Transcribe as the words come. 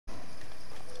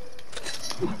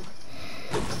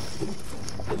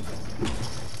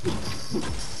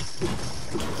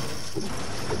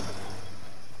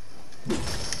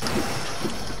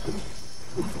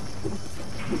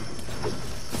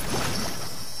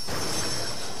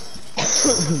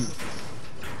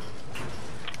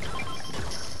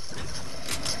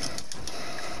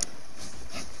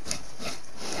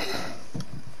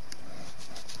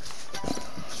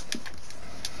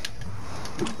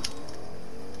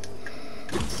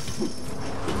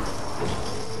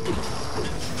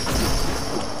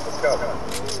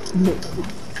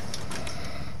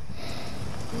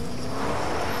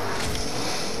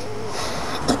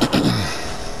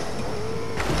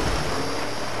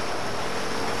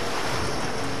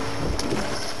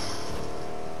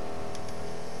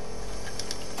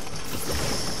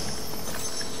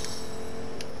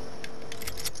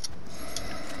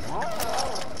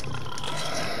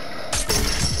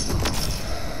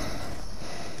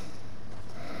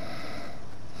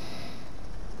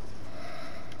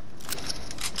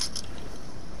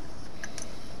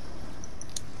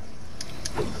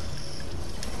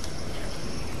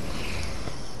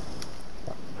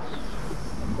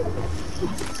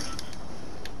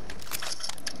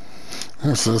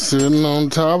So sitting on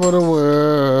top of the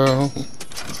world.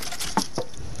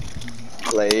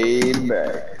 Laid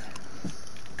back.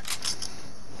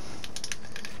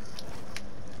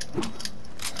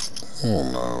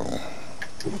 Oh no.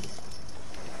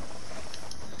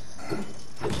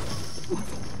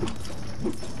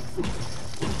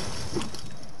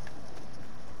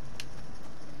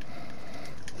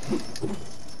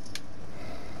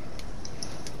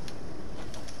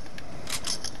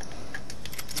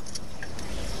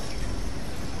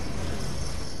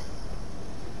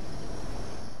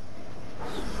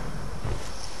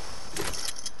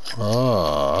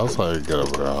 Ah, that's how you get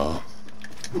over there, huh?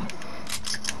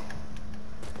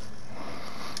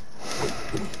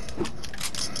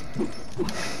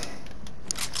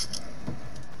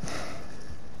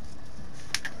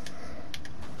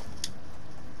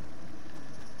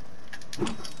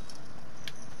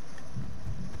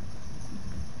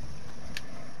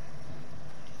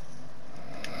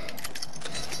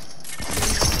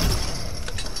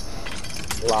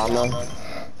 Llama.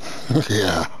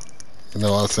 Yeah. You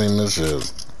know, I've seen this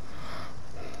shit.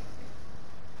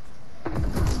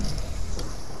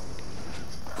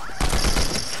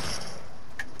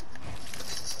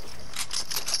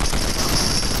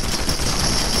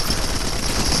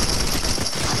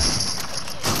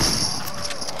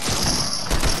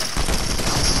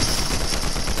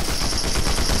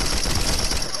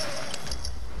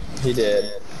 He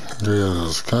did.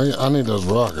 Yes. I need those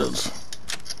rockets.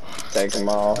 Take them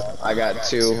all. I got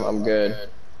 2. I'm good.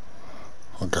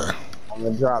 Okay. I'm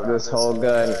gonna drop this whole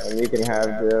gun, and you can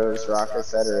have those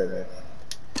rockets that are in it.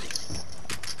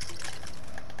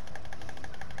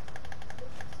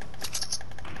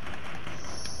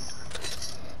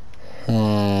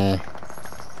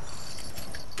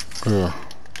 Yeah.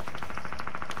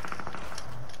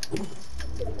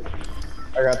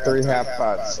 I got 3 half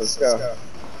pots. Let's go.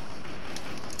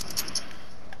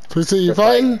 TC, you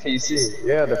fighting? TC.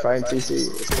 Yeah, they're fighting TC.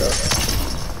 Let's go.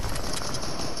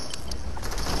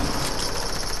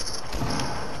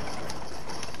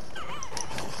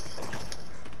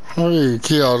 Oh, you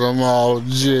killed them all.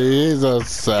 Gee, he's a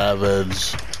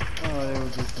savage. Oh, they were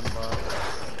just some bots.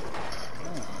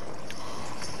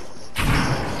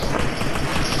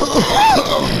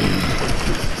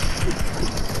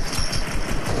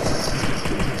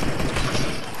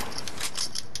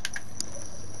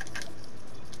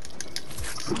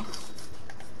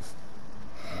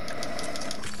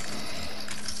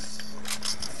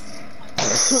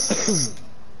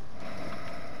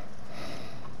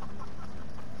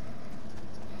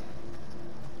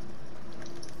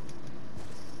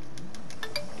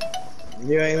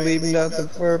 You ain't leaving nothing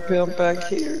for a pimp back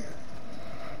here.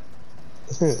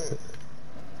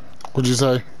 What'd you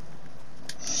say?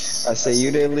 I say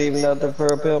you didn't leave nothing for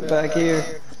a pimp back here.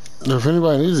 If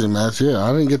anybody needs a match, yeah,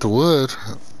 I didn't get the wood.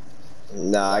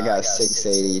 Nah, I got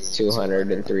 680,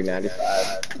 200, and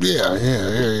 395.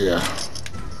 Yeah.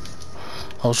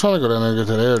 I was trying to go down there and get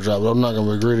that airdrop, but I'm not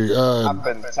gonna be greedy. I've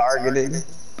been targeted.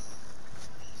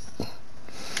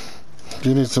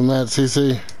 You need some mats,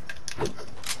 CC?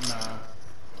 Nah.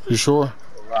 You sure?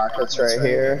 Rockets right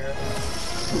here.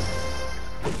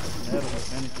 Never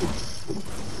with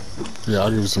anything. Yeah, I'll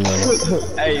give you some ammo.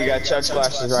 Hey, you got chuck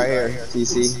splashes right here,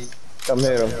 TC. Come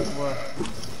hit them. What?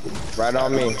 Right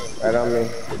on me. Right on me.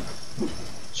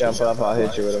 Jump up, I'll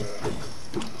hit you with them.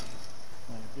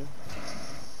 Thank you.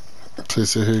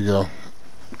 TC, here you go.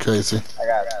 Casey. I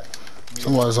got it.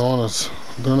 Somebody's on us.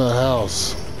 They're in that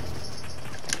house.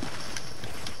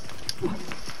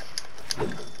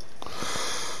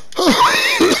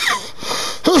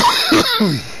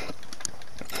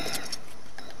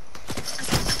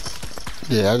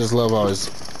 Yeah, I just love always.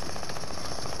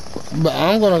 But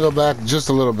I'm gonna go back just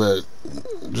a little bit.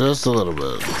 Just a little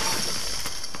bit.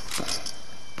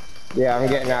 Yeah, I'm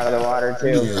getting out of the water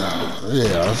too.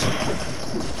 Yeah.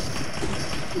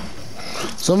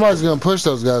 Somebody's gonna push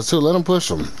those guys too. Let them push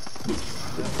them.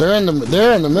 They're in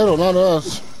the middle, not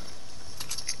us.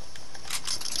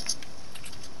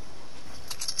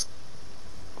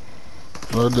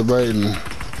 We're debating.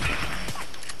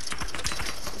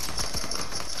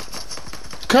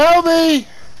 Kobe!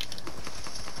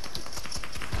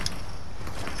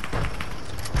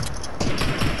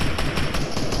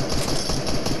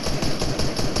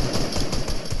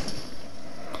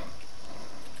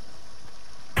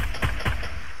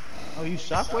 Oh, you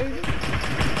shockwaving?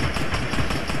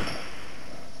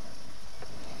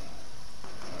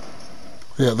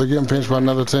 Yeah, they're getting pinched by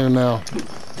another team now.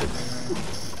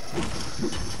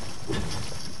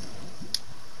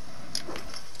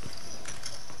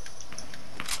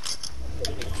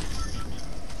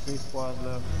 3 squads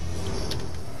left.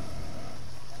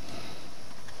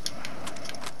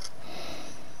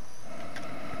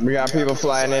 We got people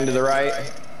flying into the right.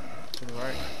 To the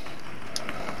right.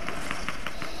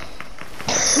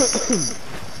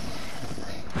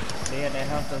 They had that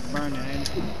house that's burning, ain't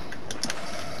it?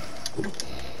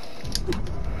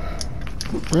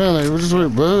 Man, they were just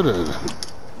rebooted.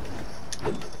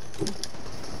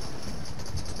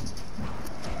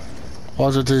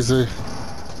 Watch it, TC.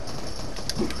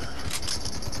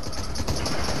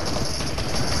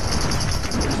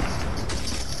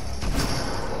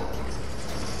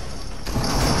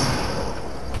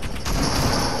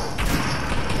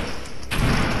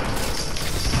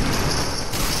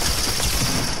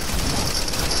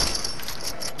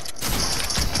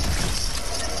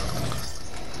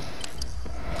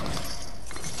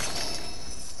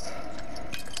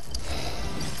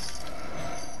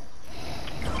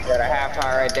 Got a half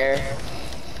heart right there.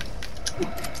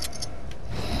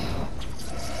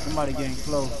 Somebody getting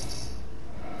close.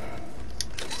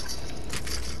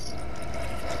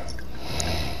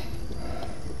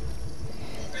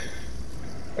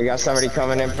 We got somebody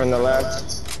coming in from the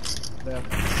left.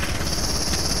 Left.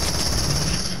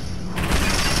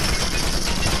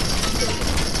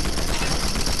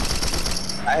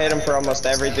 I hit them for almost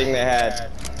everything they had.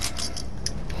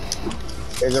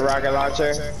 There's a rocket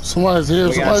launcher. Somebody's here,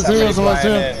 We got somebody's here, somebody's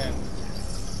flying here.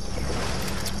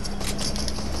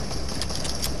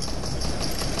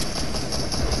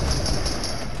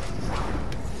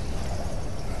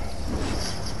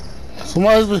 in.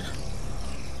 Somebody's be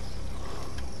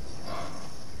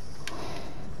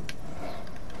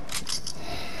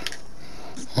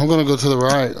I'm gonna go to the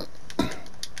right.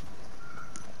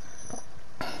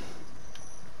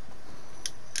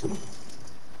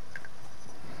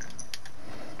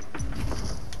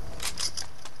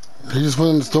 He just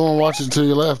went in the store and watched it to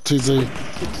your left, TZ.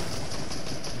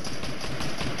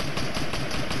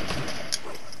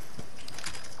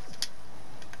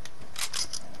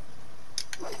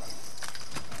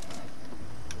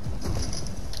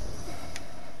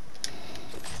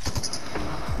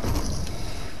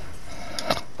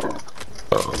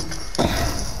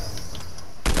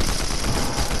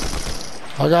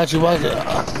 I got you, Mike.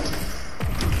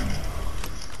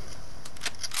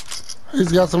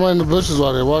 He's got somebody in the bushes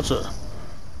right there. Watch it.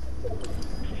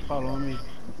 Follow me.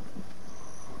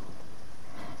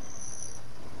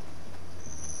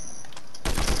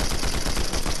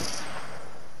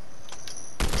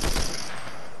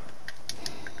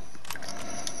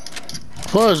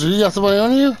 Fudge, you got somebody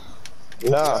on you?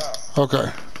 No.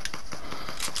 Okay.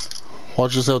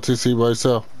 Watch yourself, TC, by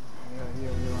yourself.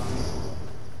 Yeah, we're on.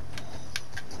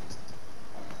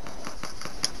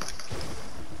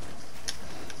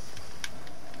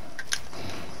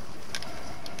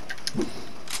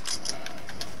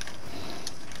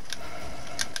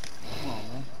 Come on,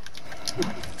 man.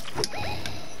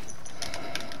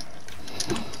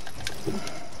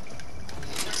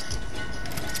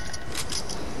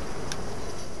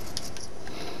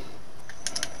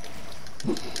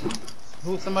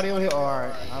 Who? Somebody over here? Oh,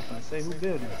 alright. I'm gonna say who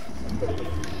building.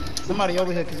 Somebody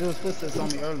over here, cause there was footsteps on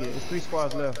me earlier. It's 3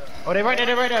 squads left. Oh, they right there,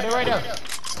 they're right there, they're right there.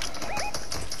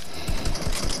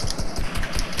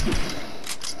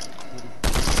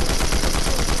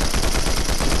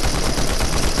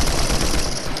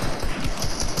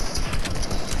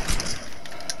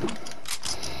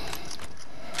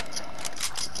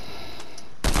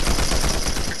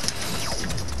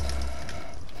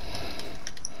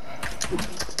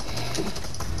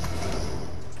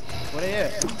 Where they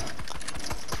at?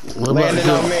 What about Landing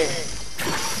the on me.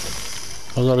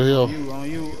 I got a hill. You on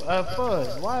you.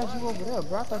 Fuzz, why is you over there,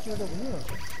 bro? I thought you was over here.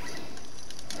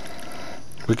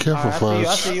 Be careful, I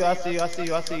Fuzz. see you. I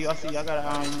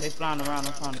gotta, they flying around.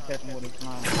 I'm trying to catch them where they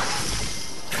flying.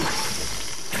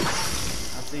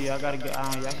 I see you. I gotta get,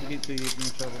 I can get to you if you're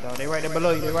in trouble, dog. They right there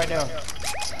below you. They right there.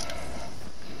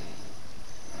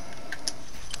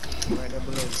 Right there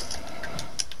below you.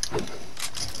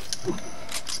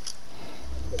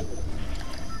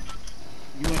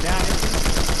 You went down there?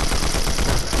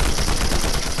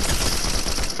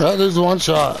 That is one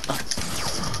shot.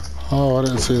 Oh, I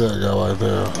didn't see that guy right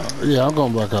there. Yeah, I'm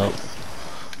going back up.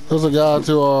 There's a guy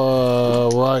to our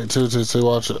right, too, TC.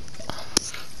 Watch it.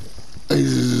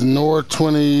 He's north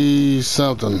 20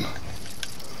 something.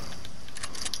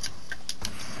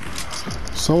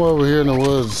 Somewhere over here in the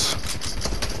woods.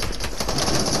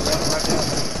 Right there.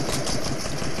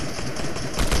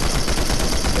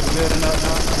 Building up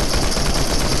now.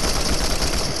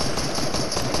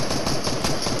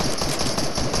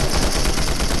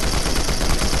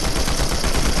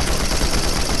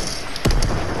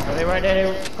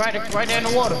 Right there, right there in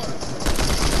the water.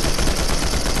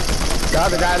 Got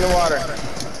the guy in the water.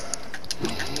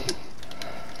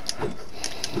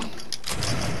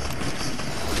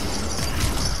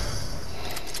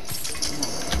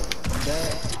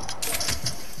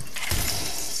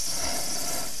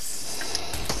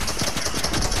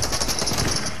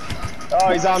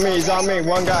 Oh, he's on me,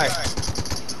 One guy.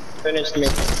 Finished me.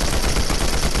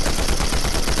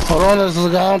 Hold on, there's a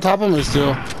guy on top of me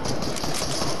still.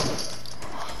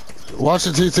 Watch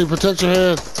it, TT. Protect your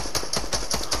head.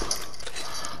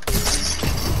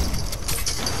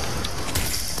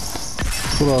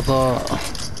 That's what I thought.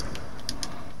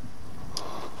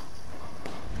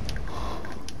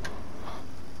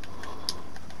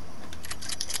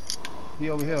 He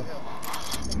over here.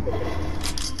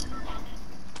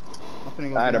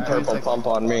 I had a purple pump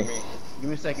on me. Give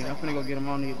me a second. I'm finna go get him.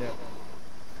 I don't need that.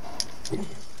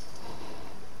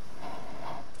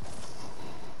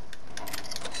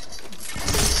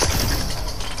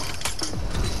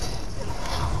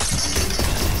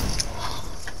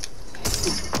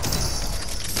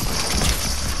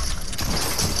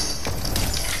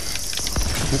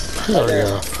 There we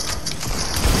go.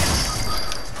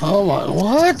 Oh my,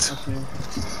 what?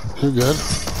 You're good.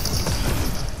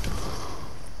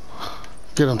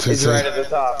 Get him, TT. He's right at the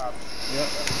top. Yep.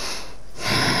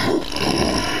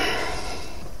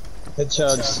 Hit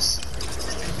chugs.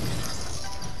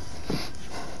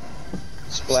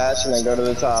 Splash and then go to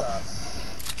the top.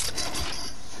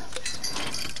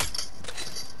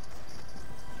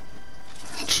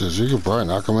 Shit, you can probably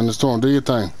knock him in the storm. Do your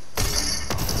thing.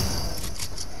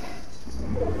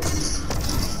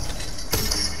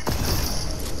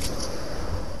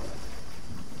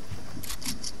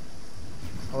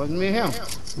 Oh, it's me and him.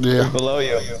 Yeah. Below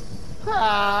you.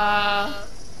 Ah.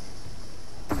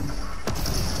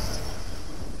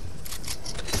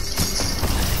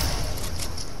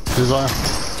 He's like,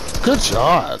 good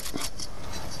shot.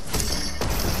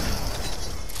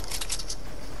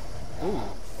 Ooh.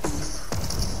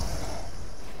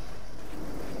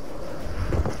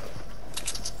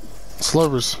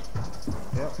 Slurpers.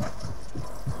 Yep.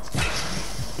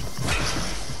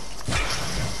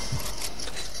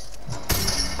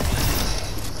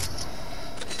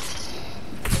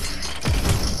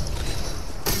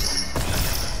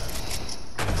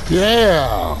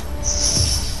 Yeah.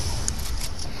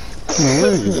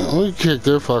 We kicked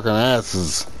their fucking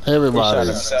asses. He shot Everybody.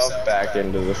 himself back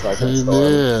into the fucking He storm.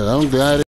 did. I'm glad.